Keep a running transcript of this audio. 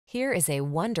Here is a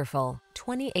wonderful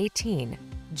 2018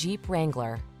 Jeep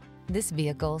Wrangler. This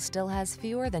vehicle still has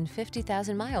fewer than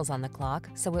 50,000 miles on the clock,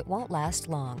 so it won't last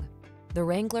long. The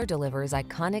Wrangler delivers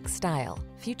iconic style,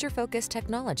 future-focused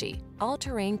technology,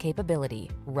 all-terrain capability,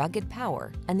 rugged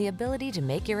power, and the ability to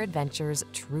make your adventures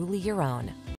truly your own.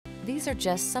 These are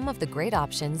just some of the great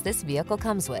options this vehicle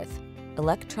comes with: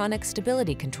 electronic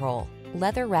stability control,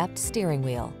 leather-wrapped steering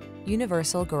wheel,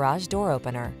 universal garage door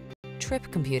opener, trip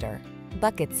computer,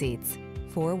 bucket seats,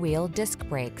 four-wheel disc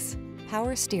brakes,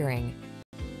 power steering.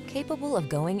 Capable of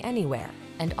going anywhere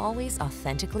and always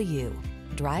authentically you.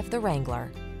 Drive the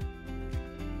Wrangler.